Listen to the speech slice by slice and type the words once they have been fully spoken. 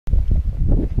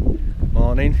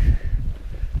morning.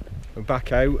 We're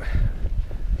back out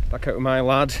with my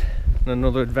lad on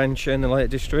another adventure in the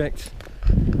Lake District.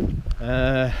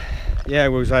 Yeah, we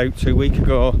was out 2 weeks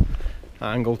ago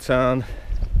at Angletown,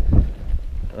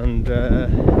 and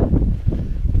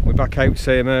we're back out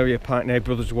same area, Parkney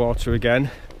Brothers Water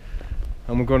again,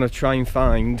 and we're going to try and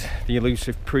find the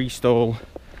elusive pre-stole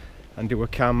and do a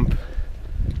camp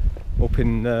up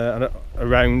in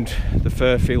around the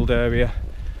Fairfield area,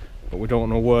 but we don't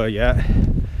know where yet.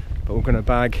 But we're going to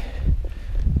bag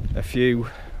a few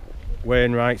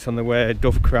Wainwrights on the way: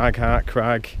 Duff Crag, Hart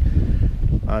Crag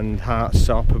and Hart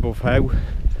Sop above How.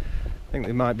 I think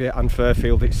they might be at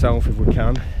Fairfield itself if we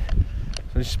can.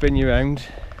 So just spin you around.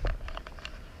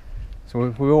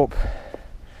 So we're up.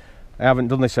 I haven't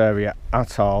done this area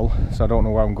at all, so I don't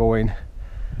know where I'm going.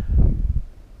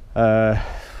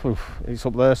 It's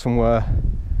up there somewhere,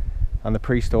 and the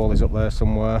pre-stole is up there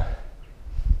somewhere.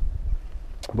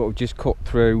 But we've just cut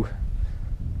through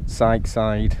Side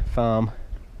Farm.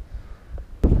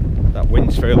 That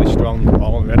wind's fairly strong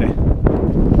already.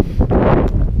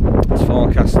 It's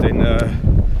forecasting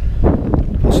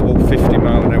possible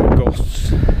 50-mile-an-hour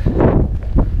gusts,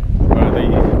 where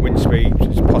the wind speed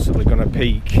is possibly going to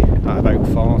peak at about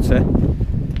 40.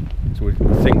 So we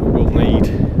think we will need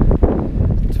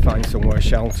to find somewhere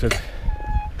sheltered.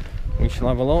 We shall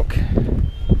have a look.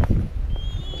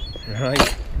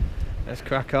 Right, let's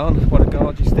crack on. What a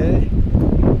gorgeous day.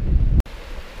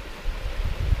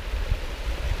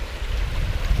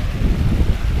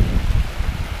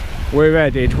 We're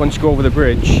headed, once you go over the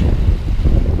bridge,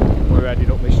 we're headed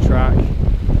up this track.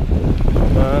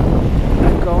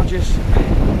 Gorgeous.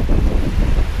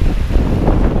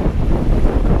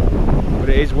 But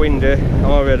it is windy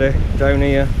already down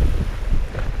here.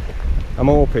 I'm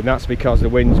hoping that's because the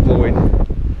wind's blowing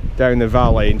down the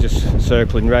valley and just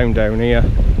circling round down here.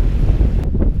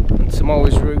 And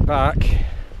tomorrow's route back,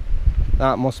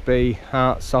 that must be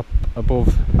Hart Sop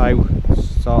above How,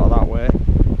 sort of that way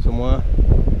somewhere.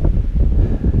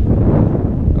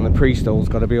 And the pre-stole's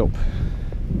got to be up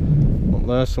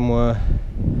there somewhere.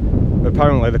 But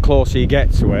apparently the closer you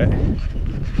get to it,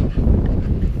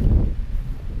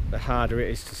 the harder it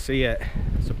is to see it,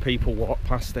 so people walk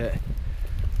past it.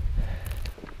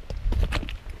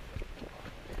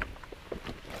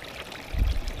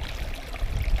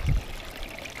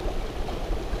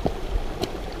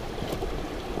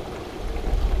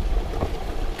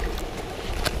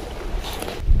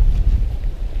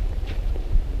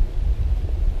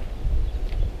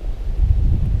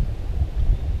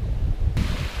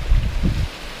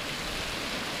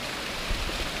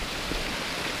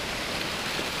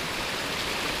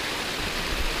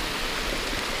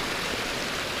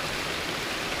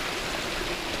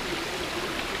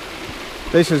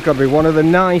 This has got to be one of the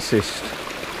nicest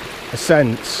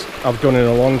ascents I've done in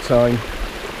a long time.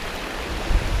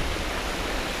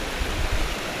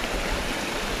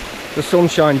 The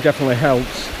sunshine definitely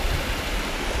helps.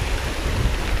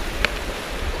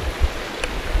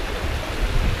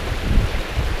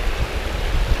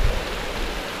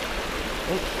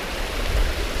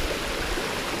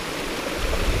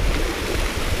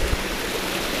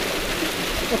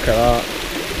 Look at that.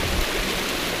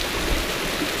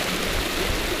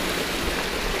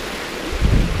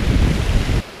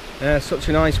 Yeah, such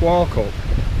a nice walk up.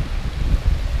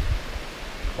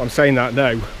 I'm saying that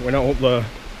now, we're not up there.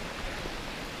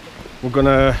 We're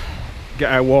gonna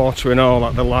get our water and all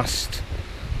at the last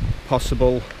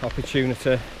possible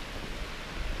opportunity,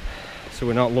 so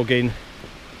we're not lugging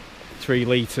 3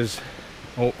 litres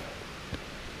up.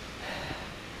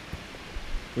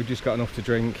 We've just got enough to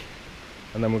drink,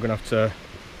 and then we're gonna have to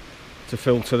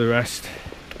filter the rest.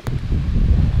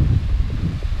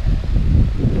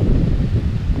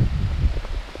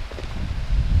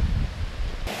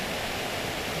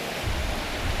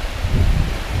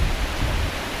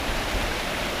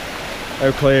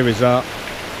 How clear is that?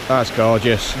 That's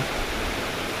gorgeous.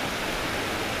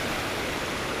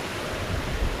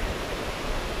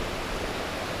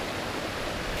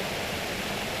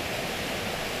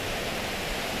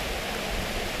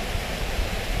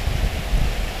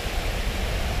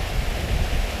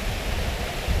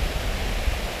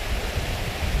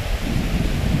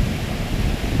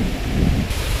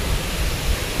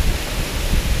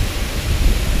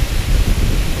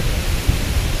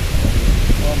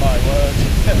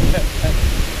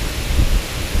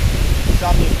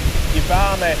 Sam, you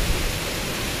barmy.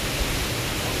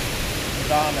 You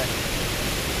barmy.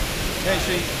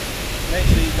 Make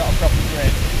sure you've got a proper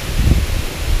grip.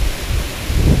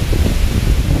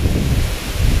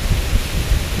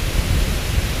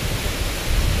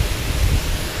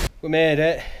 We made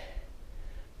it.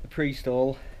 the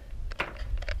pre-stall.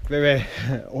 Very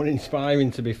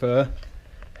uninspiring, to be fair.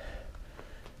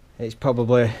 It's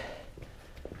probably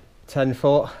 10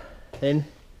 foot in,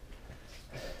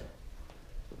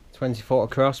 20 foot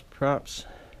across perhaps.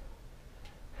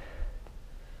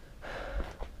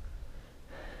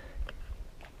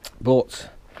 But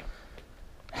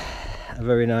a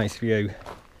very nice view.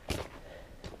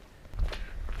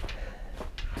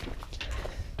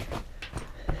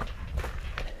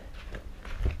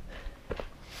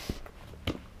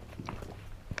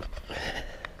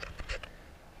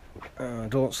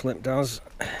 Don't slip, Daz.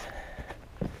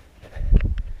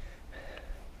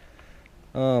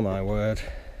 Oh my word.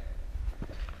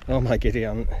 Oh my giddy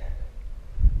aunt.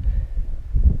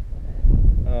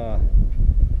 Ah,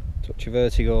 touch of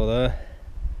vertigo there.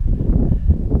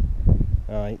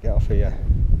 Alright, get off here.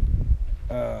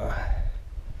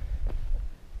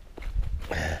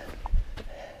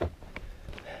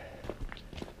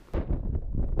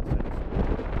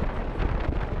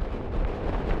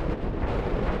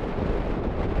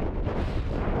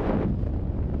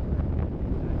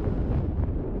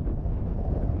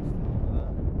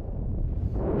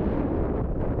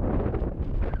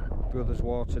 Brothers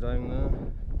water down there.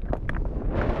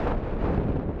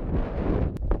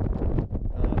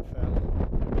 It fell.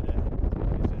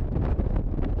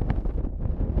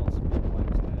 Lots of people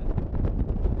out here.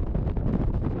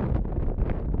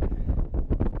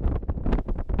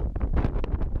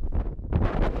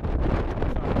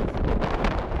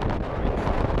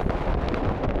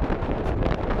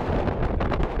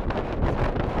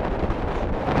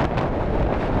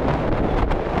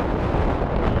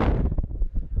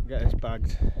 Get us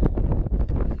bagged.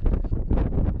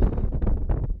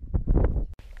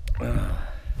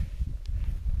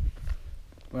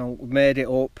 Well, we've made it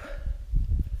up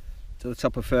to the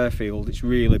top of Fairfield. It's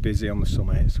really busy on the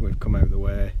summit, so we've come out the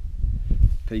way.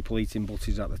 People eating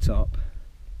butties at the top.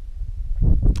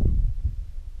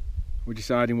 We're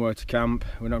deciding where to camp.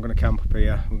 We're not going to camp up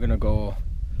here. We're going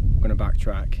to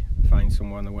backtrack, find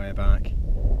somewhere on the way back.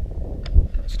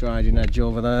 Striding edge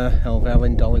over there,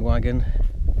 Helvellyn, Dolly Wagon.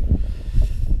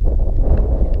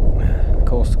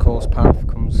 Coast to coast path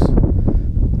comes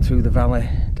through the valley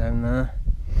down there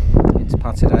into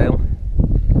Patterdale.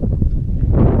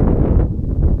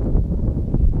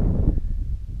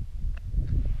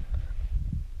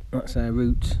 That's our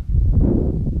route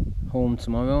home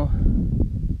tomorrow.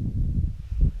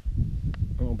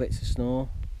 Little bits of snow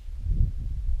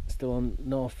still on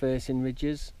north facing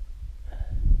ridges.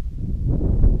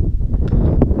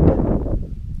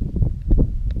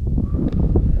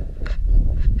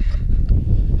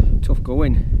 Tough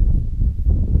going,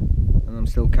 and I'm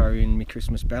still carrying my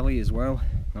Christmas belly as well.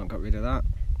 Not got rid of that.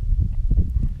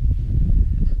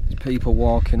 There's people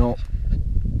walking up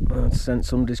St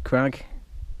Sunday's Crag.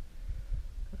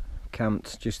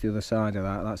 Camped just the other side of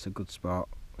that. That's a good spot.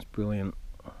 It's brilliant.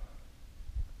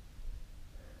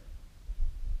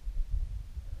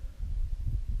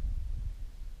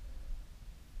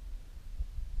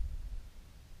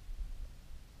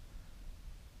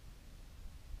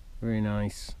 Very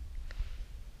nice.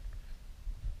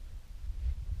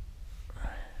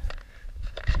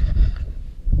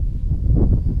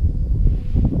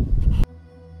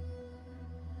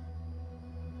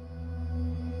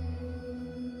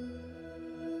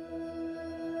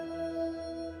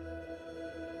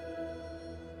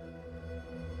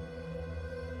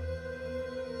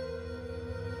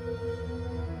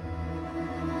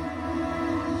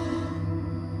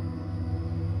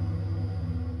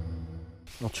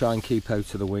 I'll try and keep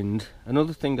out of the wind.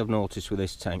 Another thing I've noticed with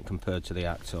this tent compared to the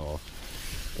Actor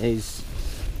is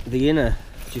the inner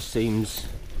just seems,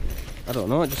 I don't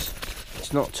know,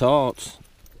 it's not taut.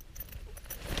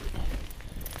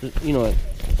 You know,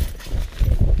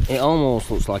 it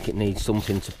almost looks like it needs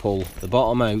something to pull the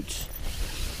bottom out,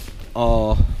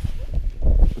 or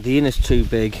the inner's too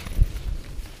big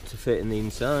to fit in the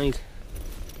inside.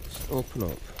 Just open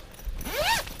up.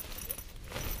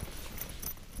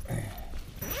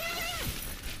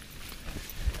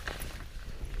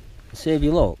 See, if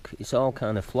you look, it's all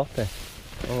kind of floppy,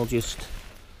 all just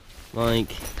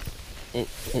like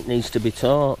it needs to be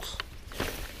taut,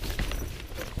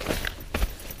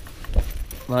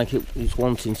 like it's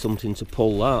wanting something to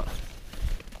pull that,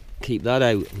 keep that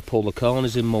out and pull the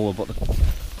corners in more, but the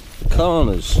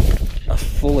corners are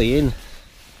fully in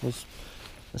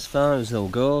as far as they'll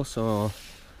go, so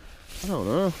I don't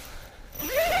know.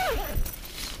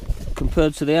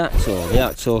 Compared to the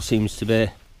Actor seems to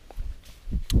be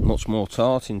much more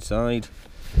taut inside.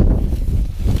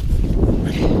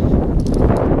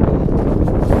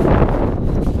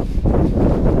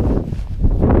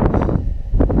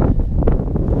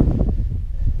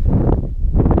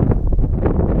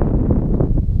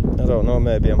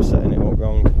 maybe I'm setting it up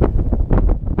wrong.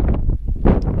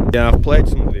 Yeah, I've played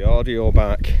some of the audio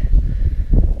back,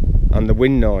 and the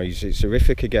wind noise, it's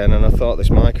horrific again, and I thought this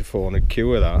microphone would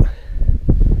cure that.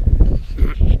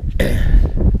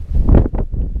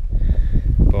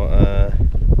 But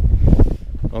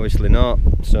obviously not,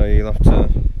 so you'll have to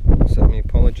accept my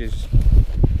apologies.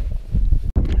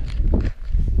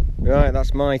 Right,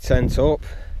 that's my tent up.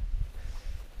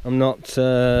 I'm not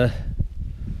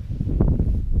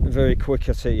very quick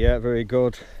at it yet, very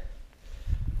good.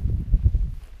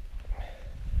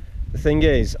 The thing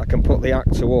is, I can put the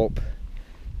actor up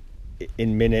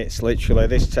in minutes, literally.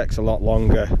 This takes a lot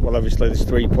longer. Well, obviously there's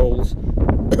 3 poles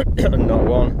and not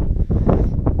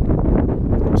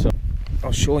 1. So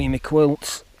I'll show you my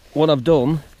quilts. What I've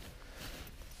done,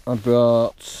 I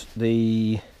brought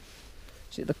the,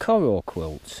 is it the Coro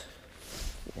quilt?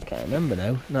 I can't remember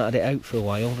now, not had it out for a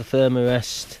while. The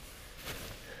Thermarest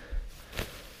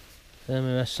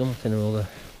something or other.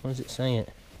 What does it say it?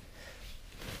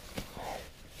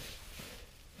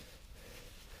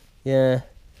 Yeah,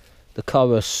 the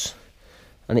chorus,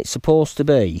 and it's supposed to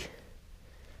be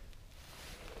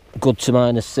good to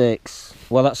 -6.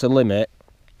 Well, that's a limit.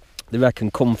 They reckon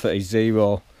comfort is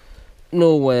 0.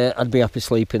 No way I'd be happy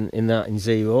sleeping in that in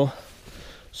 0.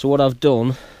 So what I've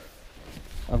done,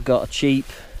 I've got a cheap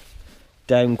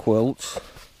down quilt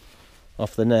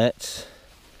off the net,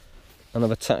 and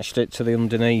I've attached it to the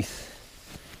underneath,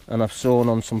 and I've sewn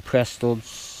on some press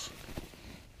studs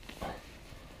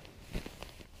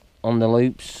on the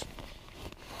loops,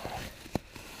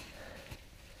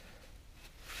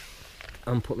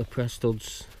 and put the press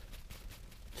studs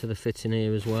to the fitting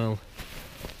here as well.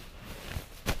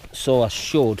 So I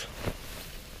should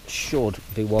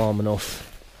be warm enough.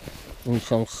 We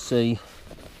shall see.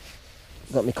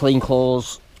 Got my clean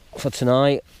clothes for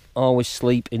tonight. Always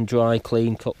sleep in dry,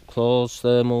 clean clothes,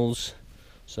 thermals,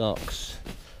 socks,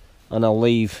 and I'll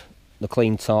leave the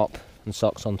clean top and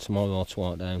socks on tomorrow to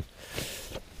walk down.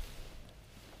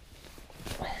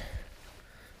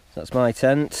 That's my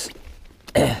tent.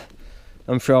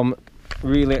 And from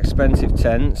really expensive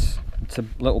tents to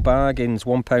little bargains,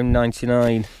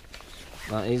 £1.99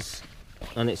 that is,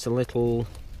 and it's a little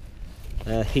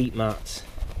heat mat,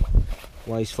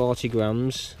 weighs 40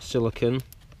 grams, silicone,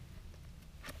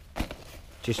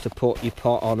 just to put your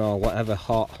pot on or whatever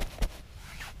hot.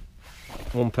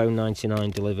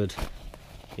 £1.99 delivered,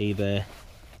 eBay,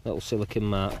 little silicone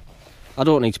mat. I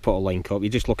don't need to put a link up, you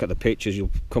just look at the pictures,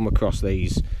 you'll come across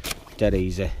these dead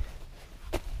easy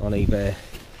on eBay.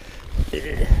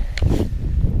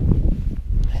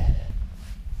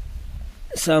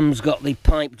 Sam's got the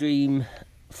Pipe Dream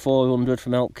 400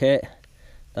 from Elk Kit,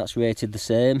 that's rated the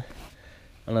same,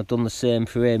 and I've done the same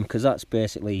for him because that's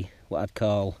basically what I'd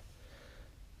call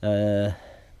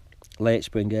late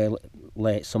spring,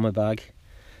 late summer bag.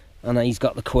 And he's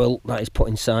got the quilt that he's put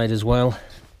inside as well,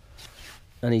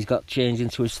 and he's got changed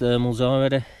into his thermals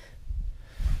already,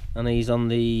 and he's on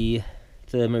the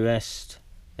Thermarest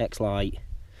X Lite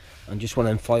and just one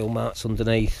of them foil mats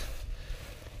underneath.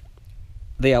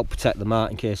 They help protect the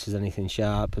mat in case there's anything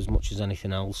sharp as much as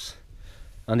anything else,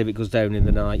 and if it goes down in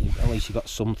the night, at least you've got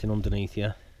something underneath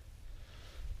you.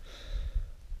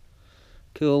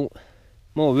 Cool.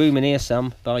 More room in here,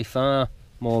 Sam, by far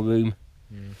more room.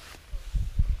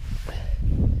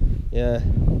 Yeah,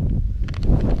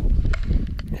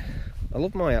 I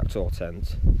love my outdoor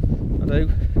tent, I do.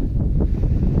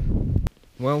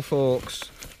 Well folks,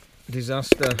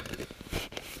 disaster.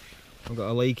 I've got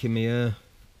a leak in my ear,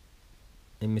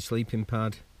 in my sleeping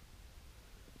pad.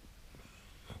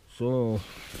 So,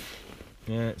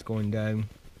 yeah, it's going down.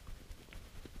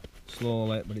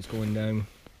 Slowly, but it's going down.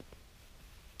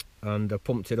 And I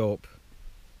pumped it up,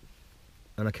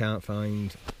 and I can't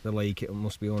find the leak. It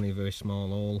must be only a very small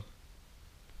hole.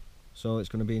 So it's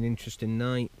going to be an interesting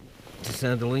night, to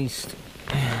say the least.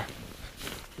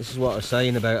 This is what I was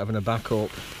saying about having a backup.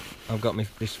 I've got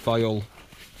this foil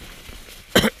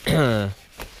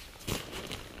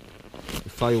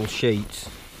foil sheet,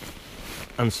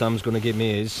 and Sam's going to give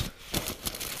me his.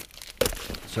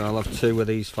 So I'll have 2 of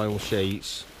these foil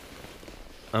sheets,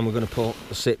 and we're going to put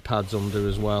the sit pads under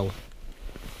as well,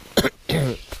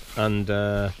 and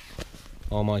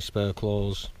all my spare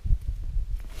clothes.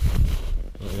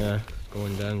 But yeah,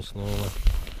 going down slowly.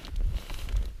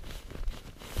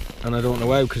 And I don't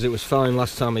know how, because it was fine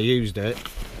last time I used it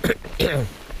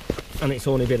and it's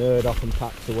only been aired off and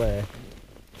packed away.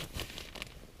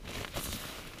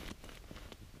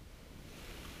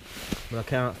 But I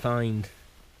can't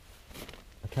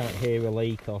hear a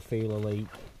leak or feel a leak.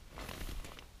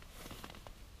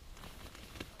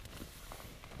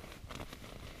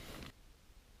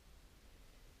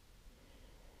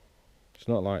 It's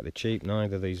not like they're cheap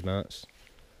neither, these mats.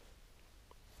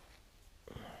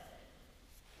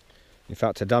 In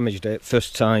fact, I damaged it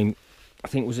first time. I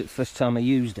think was it the first time I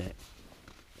used it.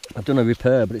 I've done a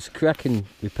repair, but it's a cracking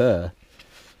repair.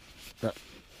 That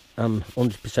I'm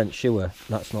 100% sure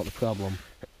that's not the problem.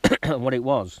 What it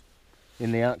was,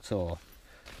 in the Actor,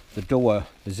 the door,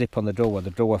 the zip on the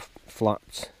door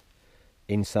flapped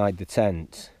inside the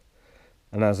tent.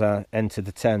 And as I entered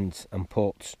the tent and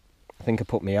I think I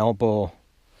put my elbow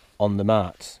on the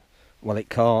mat, well, it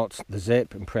caught the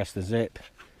zip and pressed the zip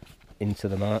into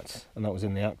the mat, and that was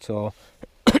in the Actor.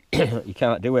 You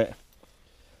can't do it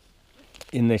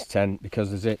in this tent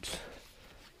because the zips,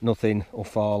 nothing will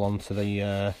fall onto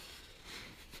the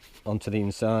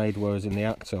inside, whereas in the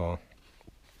Actor,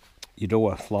 your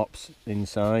door flops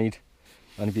inside,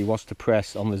 and if you was to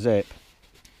press on the zip,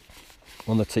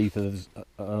 on the teeth of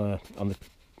the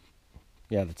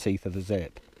the teeth of the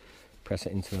zip, press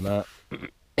it into the mat,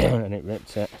 and it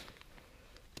rips it.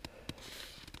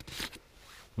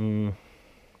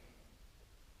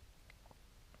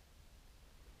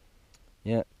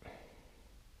 Yeah.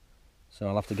 So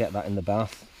I'll have to get that in the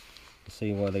bath to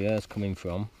see where the air's coming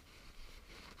from,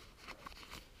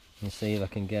 and see if I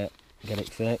can get it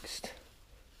fixed.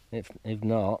 If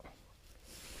not,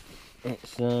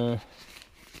 it's an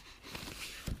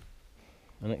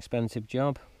expensive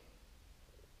job.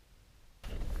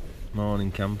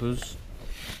 Morning, campers.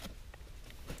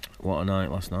 What a night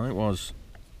last night was.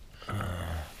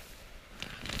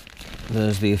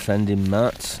 There's the offending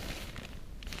mat.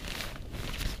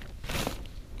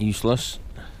 Useless.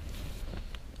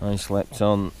 I slept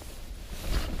on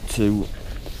 2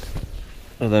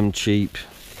 of them cheap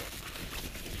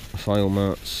foil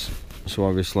mats, so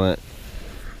obviously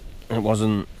it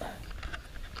wasn't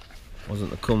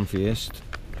the comfiest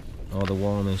or the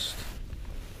warmest,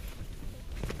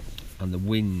 and the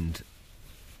wind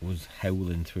was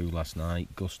howling through last night,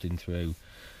 gusting through.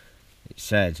 It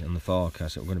said on the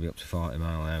forecast that we're going to be up to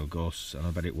 40-mile-an-hour gusts, and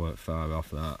I bet it weren't far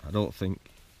off that. I don't think,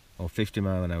 or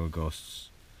 50-mile-an-hour gusts.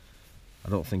 I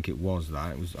don't think it was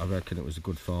that. I reckon it was a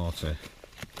good 40.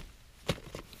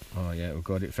 Oh yeah, it was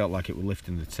good. It felt like it was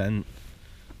lifting the tent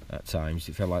at times.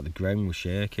 It felt like the ground was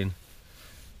shaking.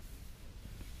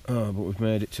 Oh, but we've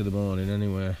made it to the morning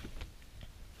anyway.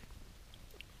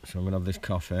 So I'm going to have this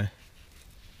coffee,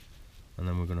 and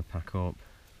then we're going to pack up.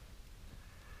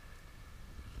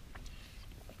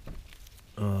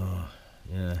 Oh,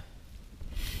 yeah.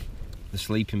 The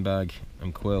sleeping bag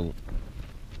and quilt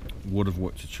would have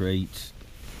worked a treat,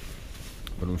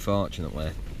 but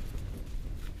unfortunately,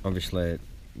 obviously,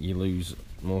 you lose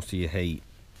most of your heat.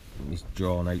 It's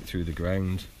drawn out through the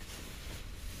ground.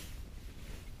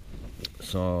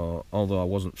 So, although I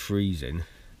wasn't freezing,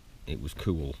 it was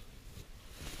cool.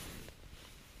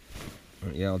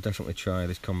 But yeah, I'll definitely try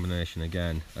this combination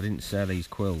again. I didn't sell these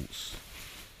quilts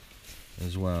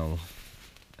as well.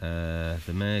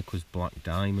 The make was Black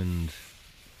Diamond.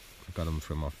 I got them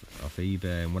from off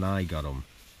eBay, and when I got them,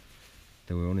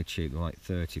 they were only cheap, like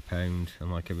 £30,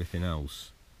 and like everything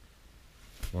else,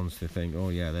 once they think, oh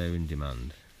yeah, they're in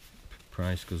demand,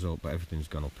 price goes up, but everything's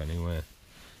gone up anyway.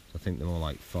 So I think they're more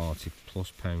like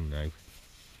 £40+ now,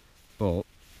 but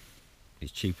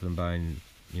it's cheaper than buying,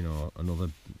 you know,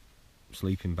 another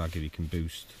sleeping bag if you can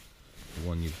boost the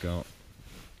one you've got.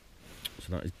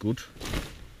 So that is good.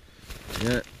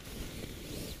 Yeah.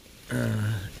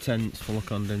 Tent's full of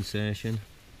condensation,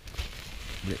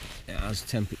 but it has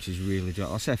temperatures really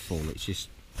drop. I say full, it's just,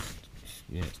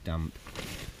 yeah, it's damp.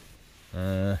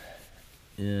 Yeah,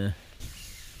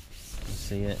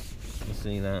 see it, you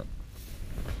see that.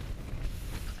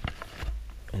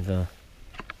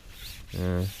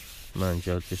 Mind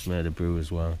you, I've just made a brew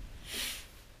as well.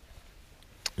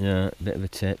 Yeah, a bit of a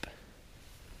tip.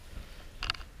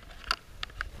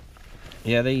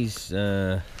 Yeah, these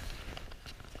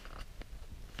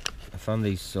I found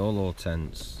these solo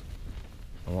tents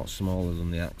a lot smaller than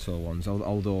the Actor ones,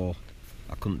 although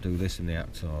I couldn't do this in the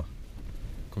Actor.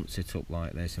 Couldn't sit up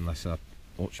like this unless I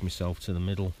hutched myself to the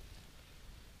middle.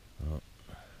 Oh.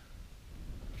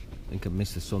 I think I've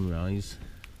missed the sunrise.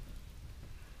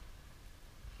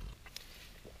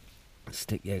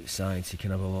 Stick you outside so you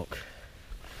can have a look.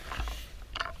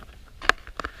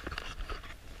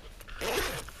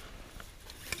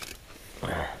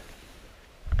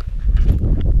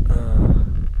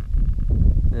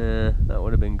 Yeah, that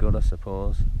would have been good, I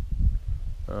suppose.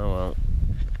 Oh well.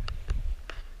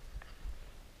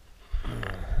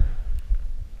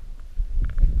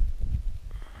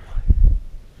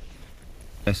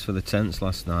 As for the tents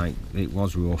last night, it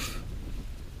was rough.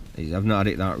 I've not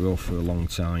had it that rough for a long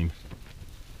time,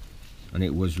 and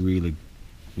it was really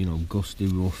you know, gusty,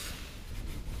 rough.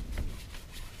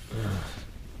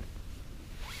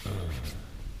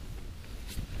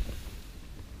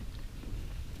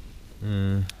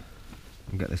 We'll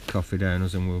get this coffee down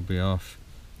us and we'll be off.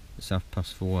 It's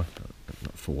 4:30.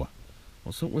 Not 4.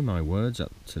 What's up with my words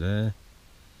at today?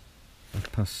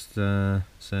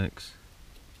 6:30.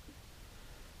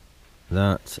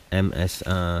 That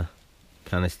MSR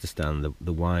canister stand,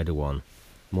 the wider one,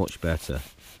 much better.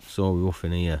 So rough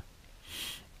in here.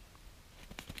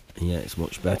 Yeah, it's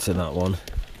much better, that one.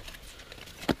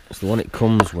 It's the one it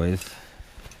comes with.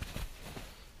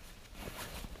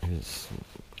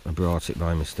 I brought it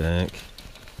by mistake.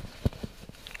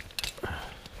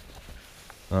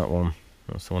 That one,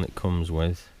 that's the one it comes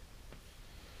with.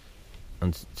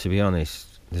 And to be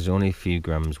honest, there's only a few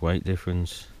grams weight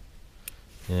difference.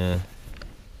 Yeah,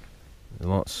 a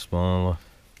lot smaller,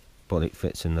 but it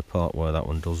fits in the pot where that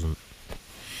one doesn't.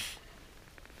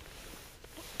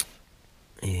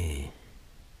 Yeah.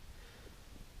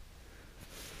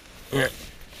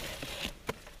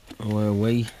 Where are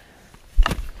we?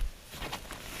 I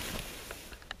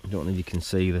don't know if you can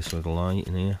see this with the light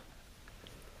in here.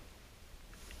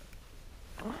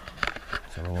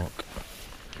 Let's have a look.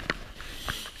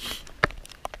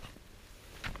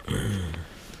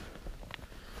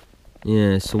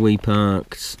 Yeah, so we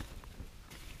parked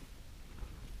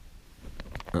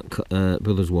at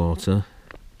Brothers Water,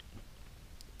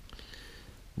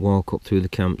 walk up through the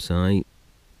campsite,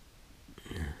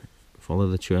 follow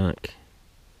the track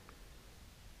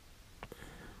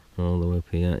all the way up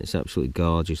here. It's absolutely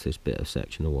gorgeous, this bit of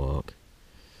section of walk,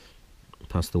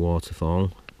 past the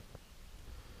waterfall,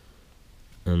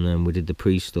 and then we did the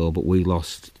pre-store, but we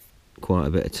lost quite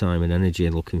a bit of time and energy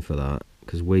looking for that,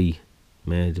 because we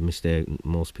made a mistake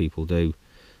most people do.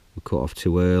 We cut off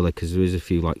too early, because there is a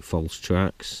few like false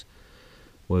tracks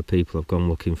where people have gone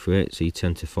looking for it, so you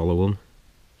tend to follow them,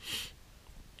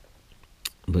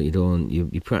 but you don't.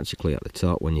 You're practically at the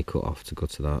top when you cut off to go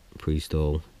to that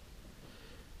pre-stall.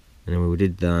 Anyway, we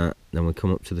did that, then we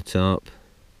come up to the top,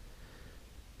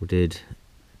 we did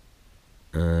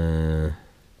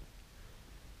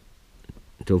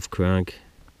Dove Crag,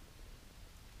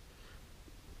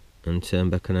 and turn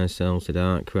back on ourselves to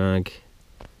Dark Crag,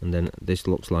 and then this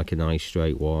looks like a nice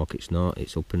straight walk. It's not,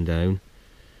 it's up and down.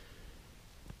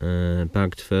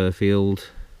 Bagged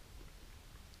Fairfield,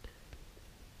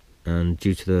 and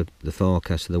due to the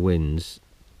forecast of the winds,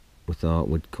 we thought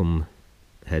we'd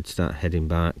start heading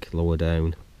back lower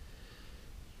down,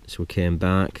 so we came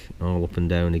back all up and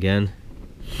down again,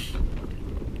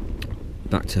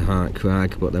 back to Hart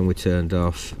Crag, but then we turned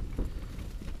off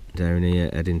down here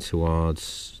heading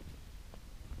towards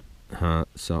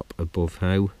Hartsop above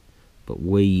How, but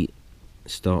we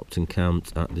stopped and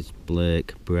camped at this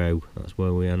Blake Brow. That's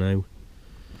where we are now.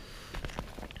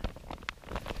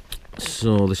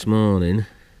 So this morning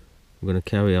I'm going to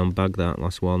carry on, bag that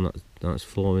last one, that's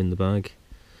 4 in the bag.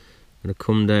 I'm going to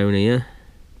come down here,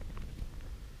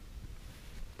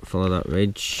 follow that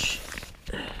ridge.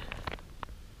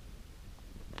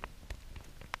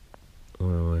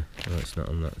 Where are we? No, it's not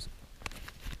on that.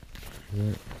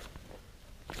 Yeah.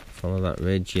 Follow that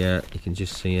ridge, yeah, you can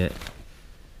just see it.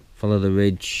 Follow the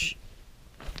ridge,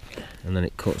 and then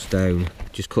it cuts down,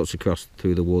 just cuts across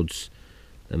through the woods,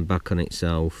 then back on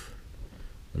itself,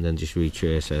 and then just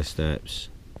retrace our steps.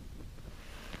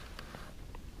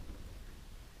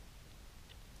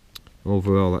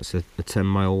 Overall, that's a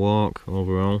 10-mile walk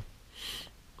overall,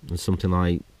 and something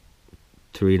like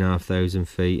 3,500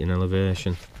 feet in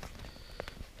elevation.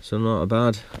 So not a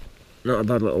bad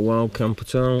little wild camp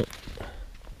at all.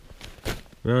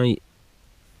 Right,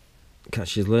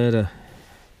 catch you later.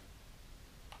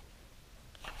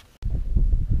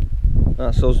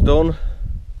 That's us done.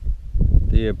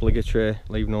 The obligatory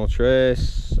leave no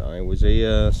trace. I was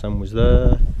here, Sam was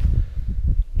there.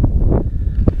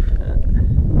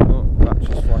 Oh,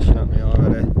 battery's flashing at me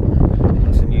already.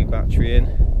 That's a new battery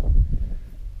in.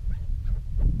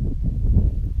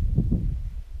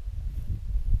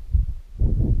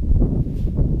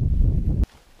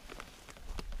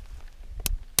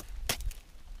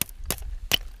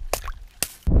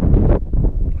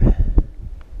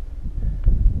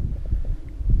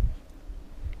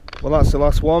 Well, that's the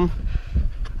last one.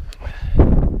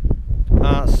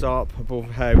 Hartsop above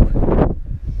How.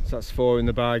 So that's 4 in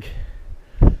the bag.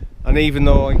 And even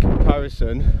though in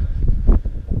comparison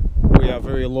we are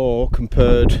very low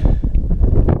compared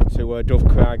to Dove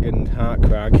Crag and Hart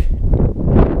Crag,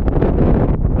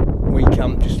 we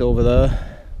camped just over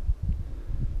there.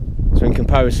 So in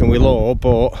comparison we're low,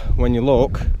 but when you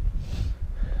look,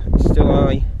 it's still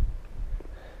high.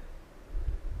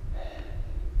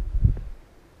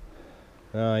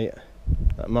 Right,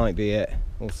 that might be it.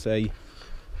 We'll see.